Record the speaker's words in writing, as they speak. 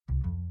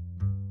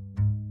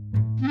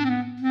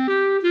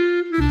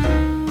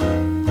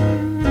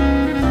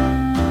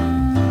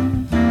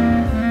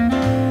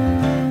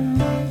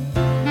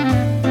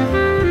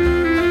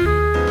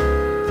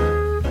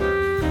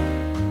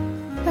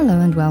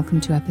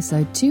welcome to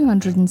episode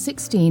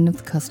 216 of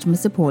the Customer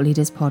Support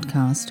Leaders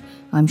podcast.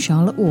 I'm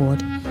Charlotte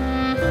Ward.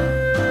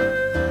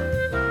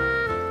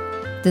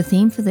 The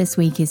theme for this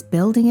week is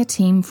building a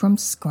team from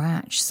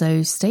scratch,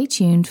 so stay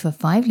tuned for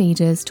 5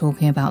 leaders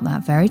talking about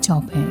that very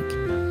topic.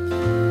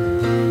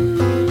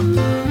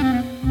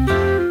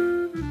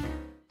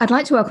 I'd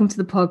like to welcome to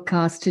the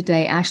podcast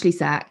today Ashley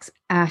Sachs.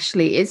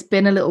 Ashley, it's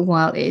been a little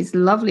while. It is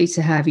lovely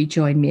to have you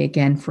join me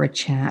again for a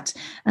chat.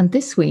 And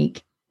this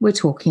week, we're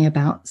talking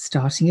about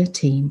starting a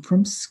team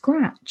from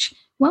scratch.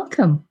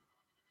 Welcome.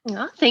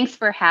 Oh, thanks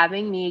for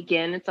having me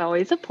again. It's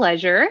always a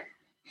pleasure.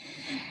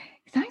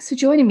 Thanks for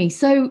joining me.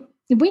 So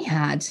we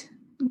had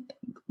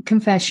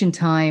confession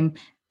time.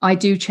 I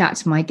do chat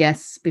to my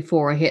guests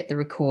before I hit the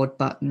record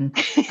button.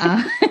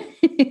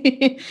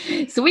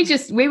 So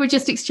we were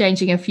just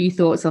exchanging a few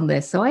thoughts on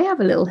this. So I have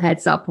a little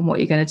heads up on what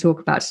you're going to talk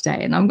about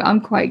today. And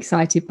I'm quite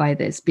excited by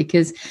this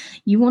because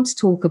you want to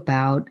talk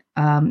about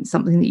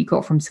something that you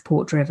got from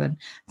Support Driven,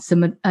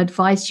 some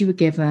advice you were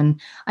given,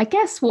 I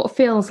guess what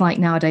feels like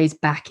nowadays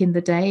back in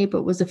the day,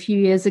 but was a few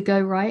years ago,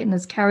 right? And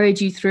has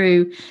carried you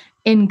through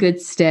in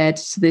good stead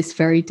to this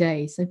very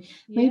day. So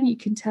maybe you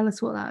can tell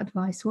us what that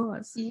advice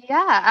was.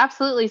 Yeah,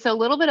 absolutely. So a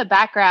little bit of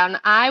background.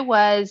 I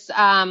was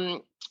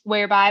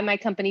whereby my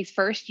company's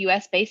first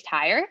US-based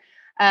hire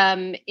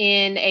in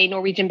a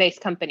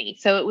Norwegian-based company.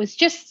 So it was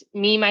just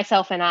me,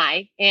 myself, and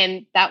I,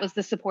 and that was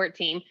the support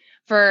team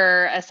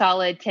for a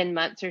solid 10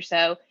 months or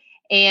so.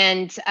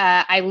 And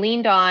I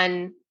leaned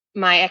on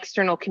my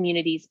external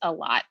communities a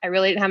lot. I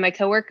really didn't have my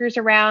coworkers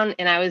around,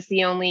 and I was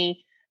the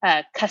only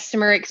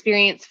customer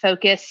experience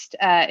focused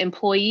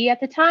employee at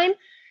the time.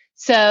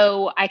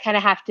 So I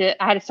had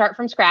to start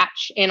from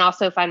scratch and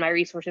also find my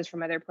resources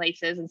from other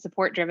places, and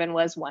Support Driven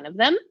was one of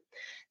them.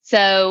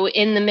 So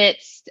in the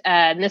midst,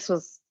 and this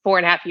was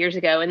 4.5 years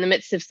ago, in the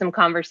midst of some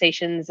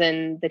conversations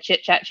in the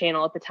Chit Chat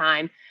channel at the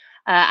time,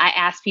 I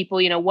asked people,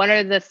 what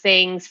are the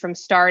things from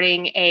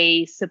starting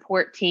a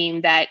support team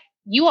that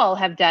you all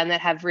have done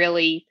that have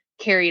really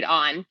carried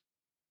on?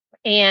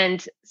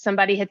 And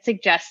somebody had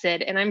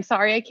suggested, and I'm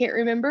sorry, I can't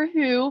remember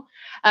who,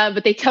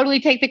 but they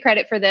totally take the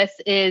credit for this,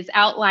 is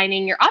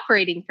outlining your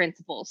operating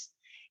principles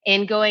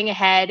and going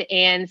ahead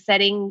and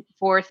setting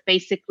forth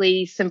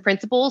basically some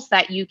principles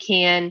that you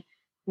can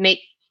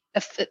make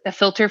a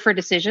filter for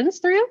decisions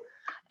through.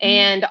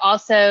 And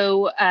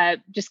also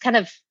just kind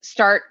of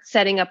start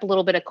setting up a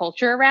little bit of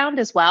culture around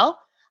as well.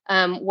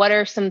 What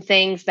are some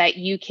things that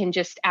you can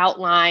just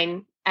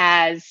outline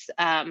as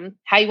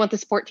how you want the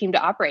support team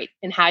to operate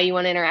and how you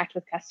want to interact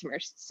with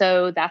customers?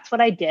 So that's what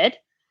I did.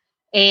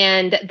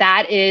 And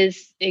that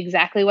is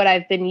exactly what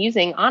I've been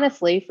using,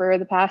 honestly, for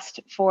the past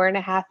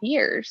 4.5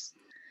 years.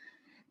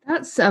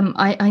 That's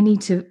I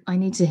need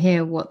to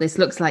hear what this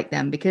looks like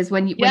then, because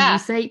when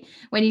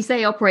you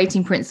say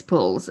operating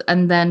principles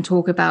and then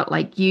talk about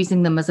like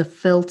using them as a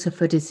filter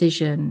for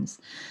decisions,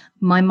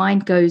 my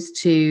mind goes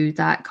to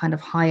that kind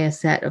of higher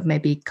set of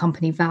maybe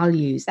company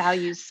values.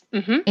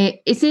 Mm-hmm.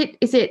 Is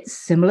it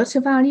similar to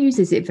values?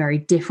 Is it very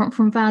different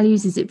from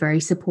values? Is it very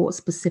support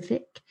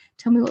specific?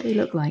 Tell me what they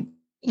look like.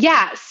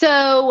 Yeah,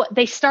 so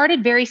they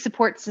started very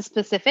support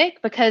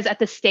specific because at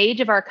the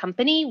stage of our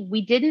company,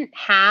 we didn't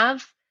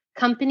have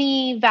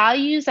company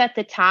values at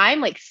the time,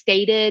 like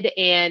stated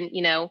and,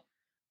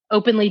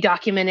 openly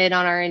documented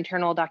on our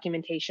internal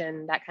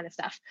documentation, that kind of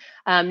stuff.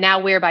 Now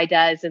Whereby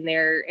does, and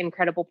they're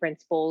incredible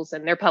principles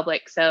and they're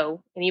public.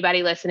 So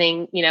anybody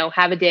listening,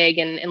 have a dig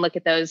and look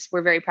at those.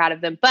 We're very proud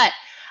of them. But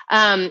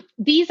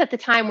these at the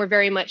time were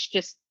very much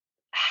just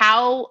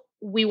how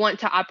we want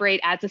to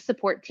operate as a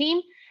support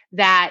team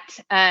that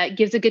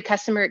gives a good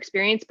customer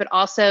experience, but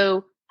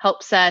also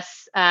helps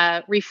us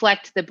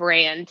reflect the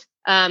brand.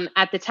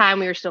 At the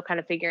time, we were still kind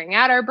of figuring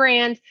out our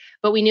brand,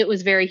 but we knew it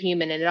was very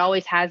human, and it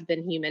always has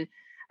been human.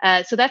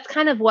 So that's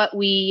kind of what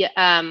we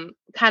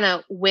kind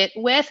of went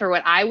with, or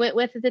what I went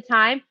with at the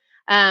time.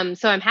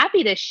 So I'm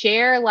happy to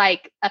share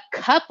like a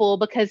couple,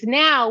 because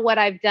now what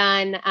I've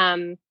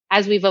done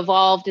as we've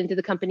evolved into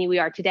the company we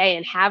are today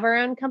and have our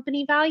own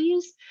company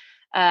values,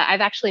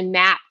 I've actually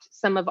mapped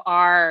some of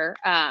our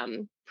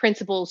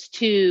principles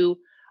to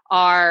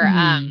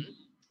our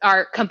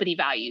company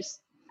values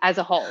as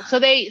a whole. So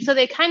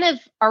they kind of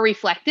are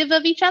reflective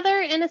of each other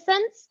in a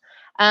sense.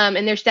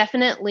 And there's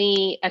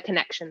definitely a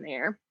connection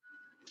there.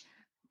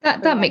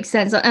 That makes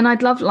sense. And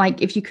I'd love,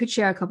 like, if you could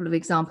share a couple of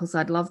examples,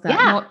 I'd love that.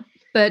 Yeah.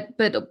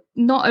 But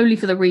not only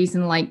for the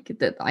reason like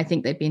that I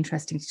think they'd be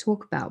interesting to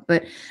talk about,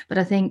 but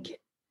I think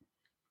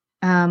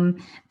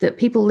that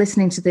people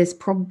listening to this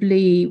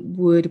probably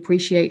would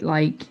appreciate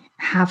like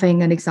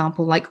having an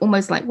example, like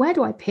almost like, where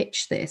do I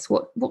pitch this?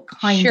 What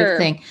kind of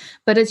thing?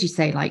 But as you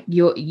say, like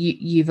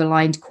you've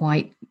aligned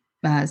quite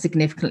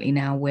significantly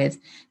now with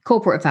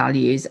corporate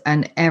values,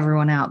 and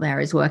everyone out there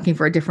is working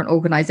for a different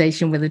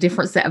organization with a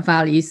different set of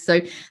values, so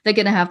they're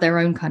going to have their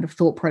own kind of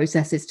thought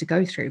processes to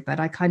go through. But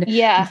I kind of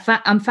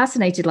I'm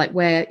fascinated like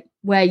where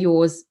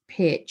yours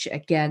pitch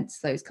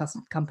against those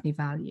company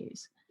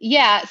values.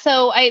 Yeah,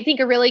 so I think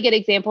a really good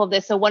example of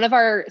this, so one of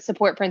our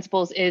support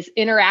principles is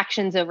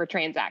interactions over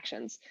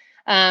transactions.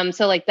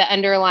 So like the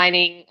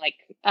underlining, like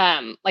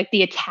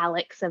the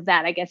italics of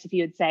that, I guess, if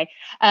you would say,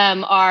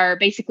 are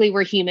basically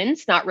we're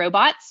humans, not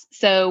robots.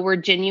 So we're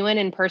genuine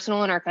and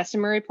personal in our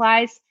customer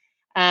replies.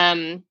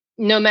 No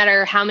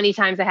matter how many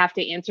times I have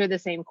to answer the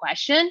same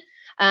question.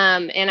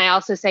 And I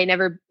also say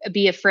never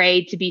be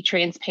afraid to be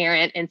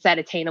transparent and set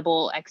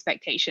attainable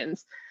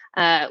expectations.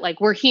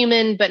 Like we're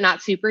human, but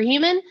not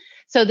superhuman.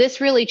 So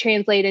this really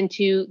translates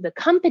into the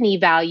company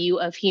value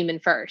of human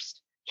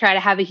first. Try to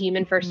have a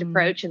human first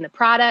approach in the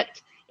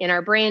product, in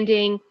our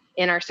branding,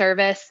 in our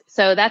service.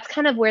 So that's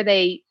kind of where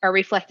they are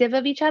reflective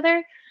of each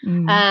other.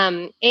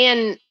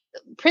 And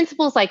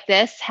principles like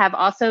this have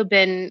also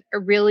been a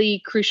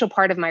really crucial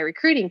part of my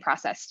recruiting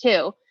process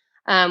too.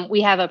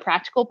 We have a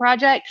practical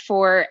project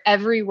for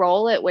every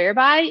role at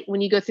Whereby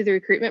when you go through the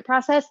recruitment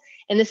process.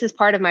 And this is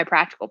part of my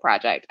practical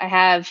project. I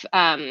have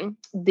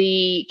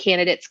the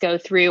candidates go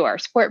through our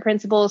support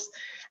principles,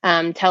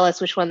 tell us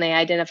which one they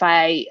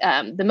identify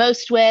the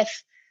most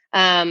with,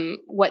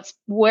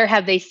 where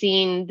have they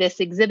seen this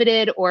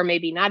exhibited or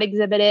maybe not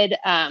exhibited,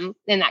 and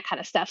that kind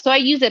of stuff. So I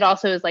use it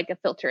also as like a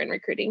filter in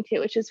recruiting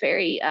too, which is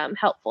very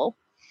helpful.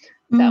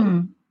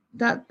 So.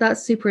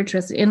 That's super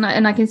interesting,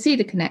 and I can see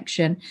the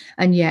connection,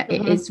 and yet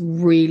it is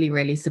really,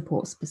 really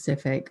support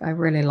specific. I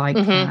really like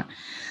that.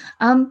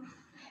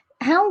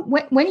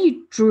 When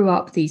you drew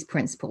up these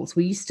principles,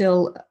 were you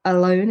still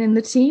alone in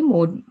the team,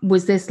 or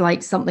was this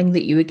like something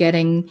that you were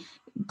getting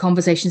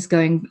conversations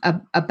going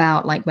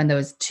about, like when there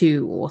was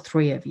 2 or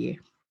 3 of you?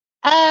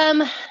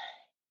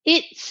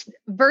 It's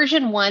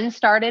version 1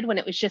 started when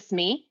it was just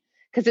me,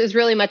 because it was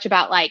really much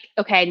about like,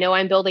 okay, I know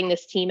I'm building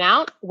this team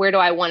out. Where do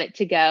I want it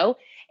to go?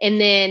 And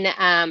then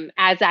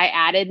as I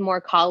added more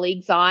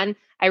colleagues on,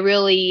 I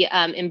really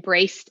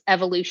embraced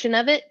evolution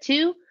of it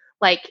too.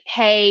 Like,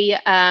 hey,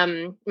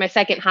 my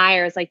second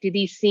hire is like, do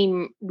these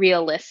seem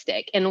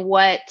realistic? And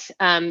what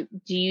do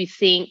you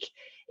think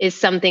is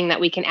something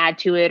that we can add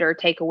to it or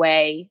take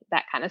away,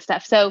 that kind of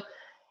stuff. So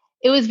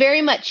it was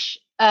very much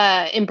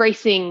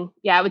embracing,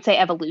 I would say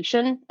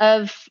evolution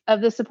of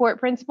the support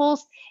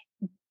principles.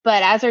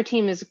 But as our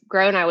team has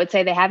grown, I would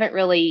say they haven't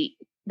really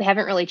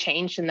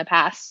changed in the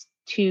past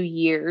 2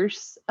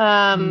 years.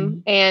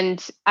 And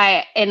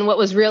what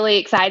was really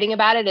exciting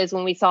about it is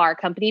when we saw our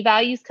company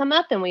values come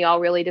up and we all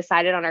really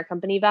decided on our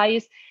company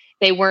values,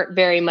 they weren't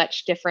very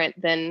much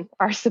different than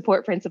our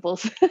support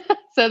principles.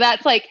 So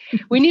that's like,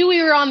 we knew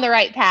we were on the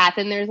right path,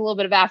 and there's a little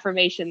bit of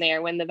affirmation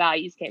there when the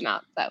values came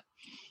out. So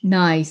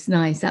nice,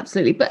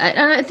 absolutely. But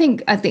I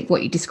think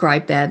what you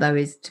described there though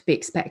is to be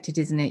expected,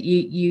 isn't it?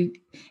 You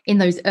in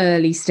those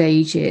early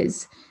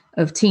stages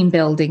of team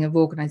building, of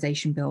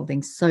organization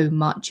building, so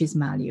much is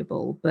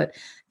malleable, but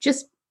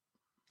just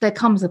there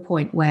comes a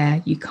point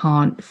where you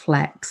can't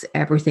flex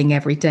everything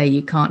every day.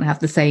 You can't have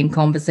the same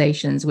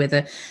conversations with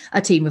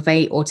a team of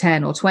 8 or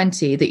 10 or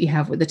 20 that you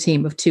have with a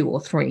team of 2 or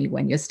 3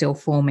 when you're still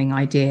forming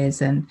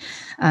ideas and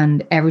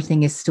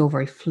everything is still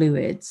very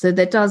fluid. So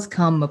there does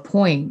come a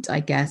point,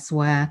 I guess,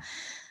 where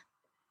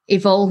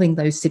evolving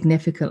those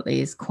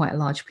significantly is quite a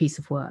large piece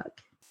of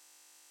work.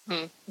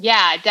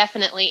 Yeah,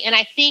 definitely. And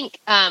I think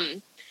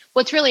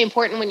what's really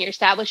important when you're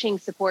establishing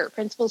support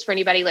principles for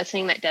anybody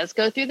listening that does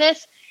go through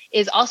this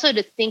is also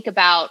to think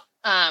about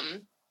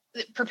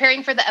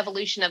preparing for the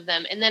evolution of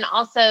them. And then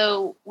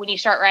also when you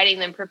start writing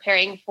them,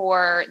 preparing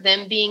for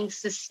them being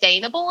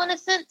sustainable in a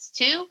sense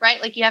too, right?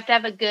 Like you have to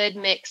have a good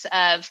mix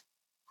of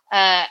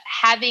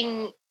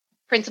having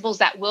principles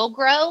that will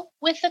grow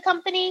with the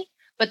company,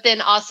 but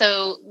then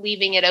also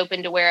leaving it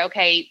open to where,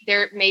 okay,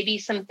 there may be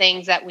some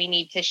things that we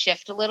need to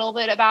shift a little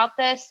bit about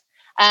this.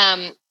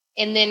 And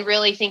then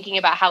really thinking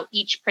about how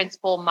each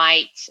principle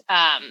might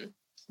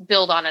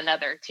build on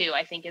another too,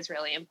 I think is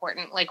really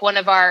important. Like one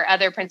of our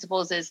other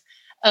principles is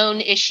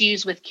own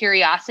issues with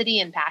curiosity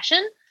and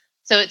passion.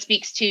 So it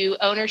speaks to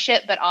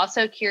ownership, but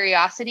also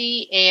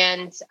curiosity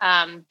and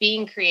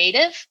being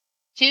creative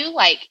too.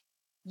 Like,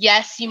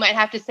 yes, you might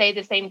have to say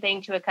the same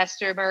thing to a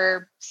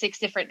customer 6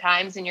 different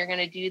times, and you're going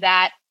to do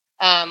that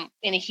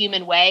in a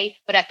human way.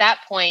 But at that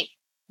point,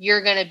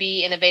 you're going to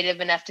be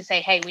innovative enough to say,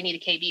 hey, we need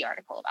a KB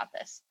article about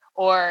this.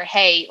 Or,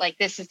 hey, like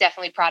this is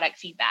definitely product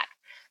feedback.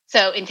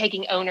 So in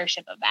taking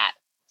ownership of that.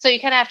 So you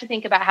kind of have to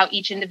think about how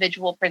each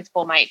individual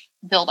principle might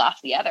build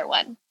off the other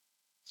one.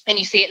 And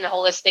you see it in a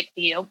holistic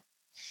view.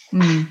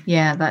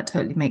 Yeah, that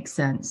totally makes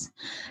sense.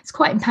 It's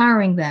quite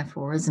empowering,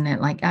 therefore, isn't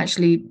it? Like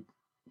actually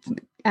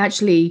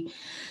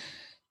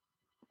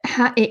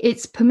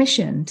it's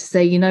permission to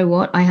say, you know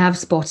what, I have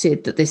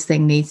spotted that this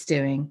thing needs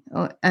doing,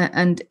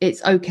 and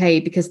it's okay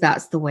because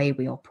that's the way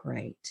we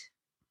operate.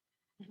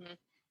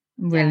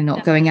 I'm really not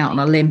definitely going out on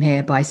a limb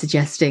here by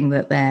suggesting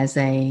that there's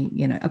a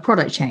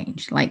product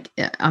change. Like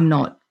I'm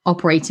not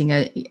operating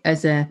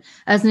as an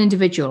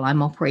individual.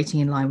 I'm operating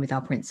in line with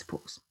our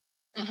principles.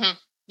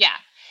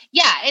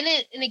 Yeah.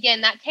 And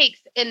again, that takes,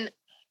 and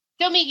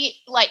don't make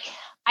like,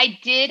 I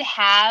did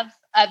have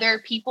other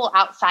people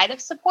outside of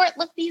support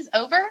look these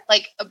over,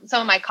 like some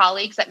of my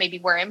colleagues that maybe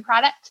were in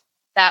product,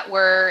 that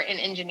were in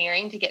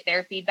engineering, to get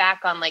their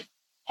feedback on like,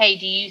 hey,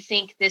 do you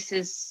think this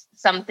is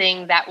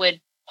something that would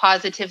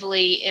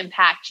positively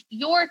impact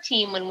your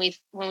team when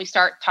we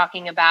start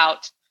talking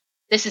about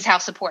this is how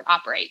support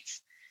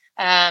operates?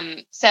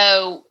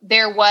 So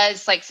there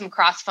was like some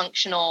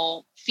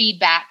cross-functional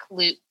feedback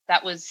loop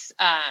that was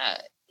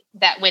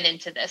that went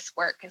into this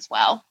work as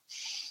well.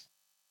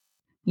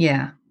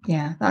 Yeah,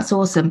 that's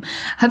awesome.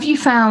 Have you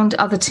found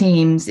other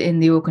teams in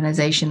the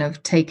organization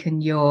have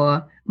taken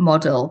your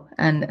model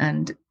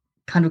and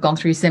kind of gone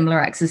through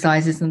similar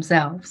exercises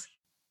themselves?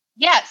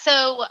 Yeah,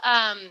 so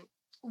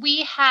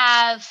we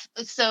have,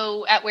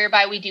 so at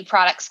Whereby we do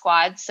product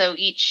squads. So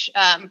each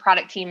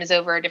product team is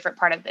over a different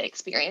part of the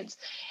experience,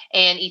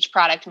 and each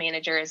product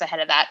manager is ahead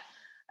of that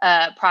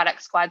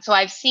product squad. So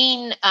I've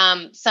seen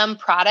some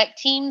product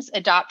teams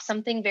adopt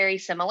something very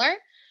similar,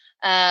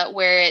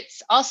 where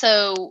it's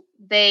also,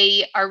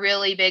 they are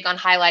really big on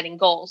highlighting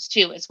goals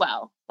too as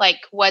well. Like,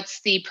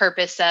 what's the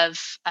purpose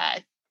of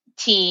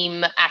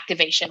team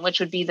activation,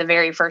 which would be the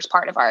very first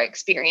part of our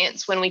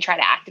experience when we try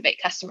to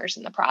activate customers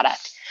in the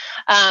product.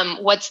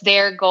 What's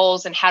their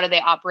goals and how do they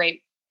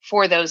operate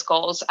for those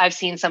goals? I've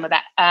seen some of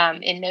that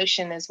in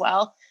Notion as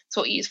well. It's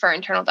what we use for our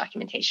internal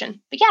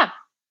documentation. But yeah,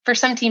 for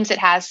some teams it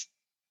has.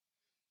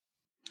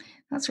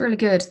 That's really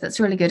good.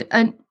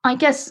 And I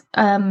guess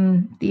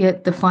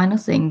the final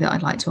thing that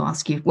I'd like to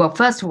ask you, well,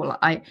 first of all,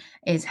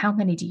 is how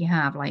many do you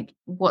have? Like,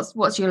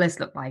 what's your list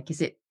look like?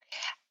 Is it?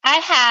 I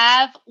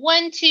have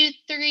 1, 2,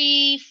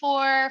 3,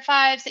 4,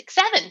 5, 6,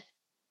 7.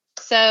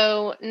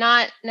 So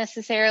not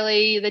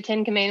necessarily the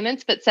 10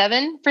 commandments, but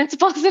 7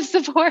 principles of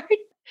support.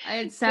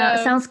 It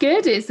sounds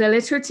good. It's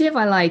alliterative.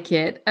 I like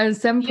it. And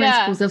 7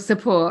 principles of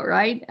support,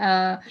 right?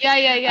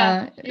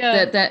 Yeah.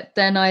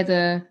 They're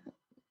neither,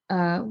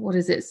 what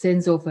is it?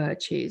 Sins or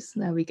virtues.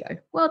 There we go.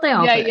 Well, they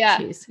are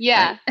virtues.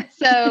 Yeah. Right?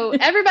 So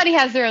everybody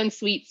has their own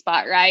sweet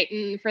spot, right?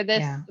 And for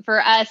this,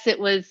 for us,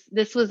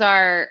 this was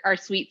our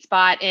sweet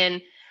spot.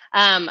 And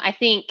I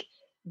think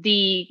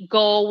the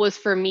goal was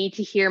for me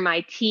to hear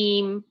my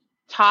team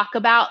talk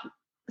about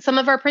some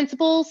of our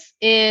principles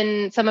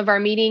in some of our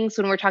meetings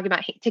when we're talking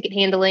about ticket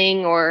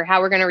handling or how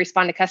we're going to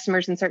respond to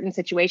customers in certain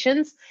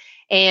situations.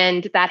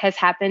 And that has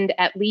happened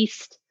at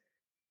least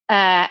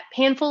a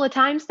handful of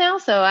times now.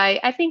 So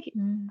I think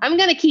I'm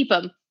going to keep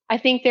them. I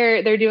think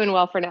they're doing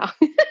well for now.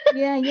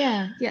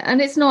 Yeah.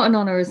 And it's not an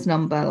onerous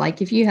number.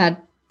 Like, if you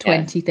had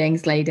 20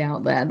 things laid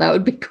out there, that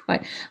would be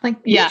quite like,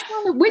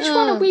 which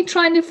one are we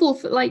trying to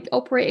fulfill, like,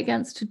 operate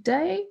against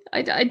today?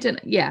 I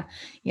don't. Yeah.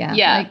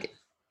 Like,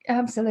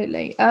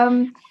 absolutely.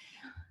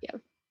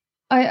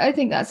 I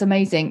think that's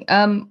amazing.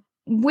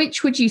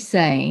 Which would you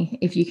say,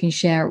 if you can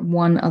share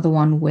one other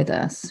one with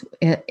us,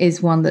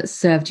 is one that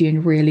served you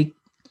in really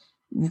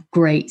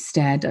great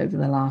stead over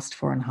the last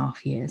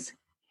 4.5 years?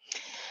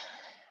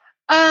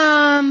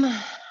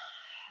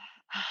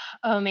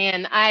 Oh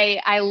man,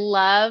 I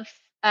love,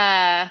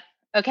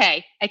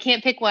 okay, I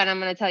can't pick one. I'm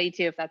going to tell you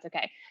 2 if that's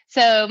okay.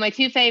 So my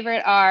 2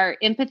 favorite are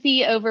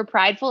empathy over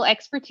prideful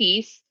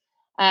expertise.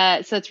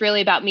 So it's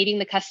really about meeting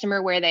the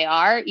customer where they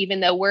are,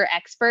 even though we're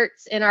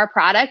experts in our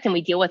product and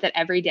we deal with it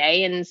every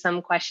day. And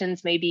some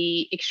questions may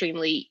be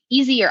extremely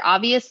easy or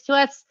obvious to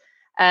us,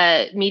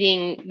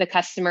 meeting the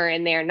customer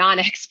in their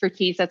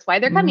non-expertise. That's why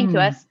they're coming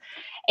to us.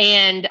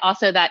 And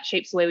also that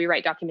shapes the way we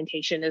write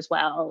documentation as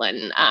well,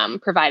 and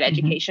provide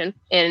education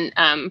and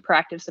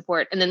proactive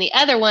support. And then the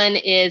other one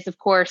is, of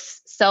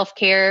course,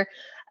 self-care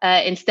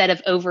instead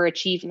of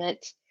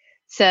overachievement.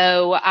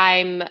 So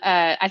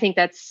I think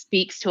that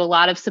speaks to a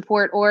lot of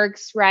support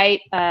orgs,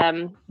 right?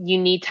 You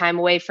need time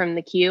away from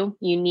the queue.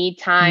 You need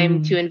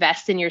time to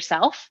invest in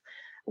yourself,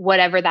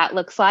 whatever that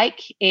looks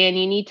like, and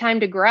you need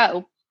time to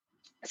grow.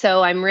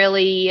 So I'm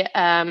really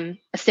a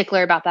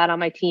stickler about that on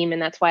my team.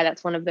 And that's why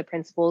that's one of the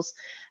principles.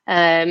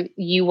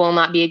 You will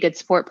not be a good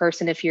support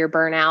person if you're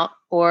burnout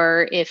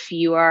or if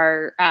you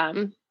are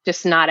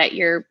just not at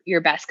your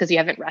best because you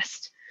haven't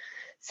rested.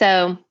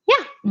 So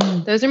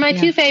those are my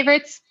 2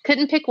 favorites.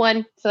 Couldn't pick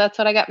one. So that's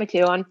what I got my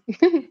 2 on.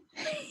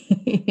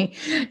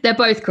 They're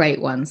both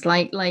great ones.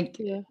 Like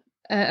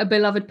a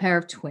beloved pair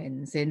of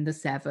twins in the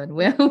 7.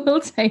 We'll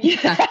take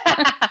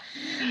that.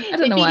 I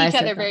don't know why I said each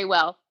other that. very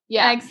well.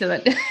 Yeah.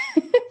 Excellent.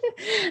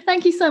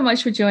 Thank you so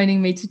much for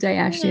joining me today,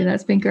 Ashley.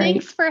 That's been great.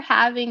 Thanks for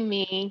having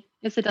me.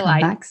 It's a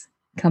delight.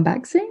 Come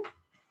back soon.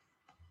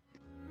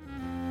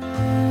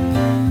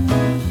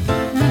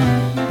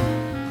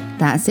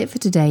 That's it for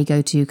today.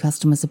 Go to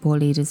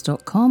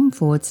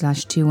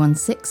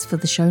customersupportleaders.com/216 for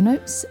the show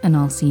notes, and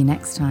I'll see you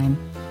next time.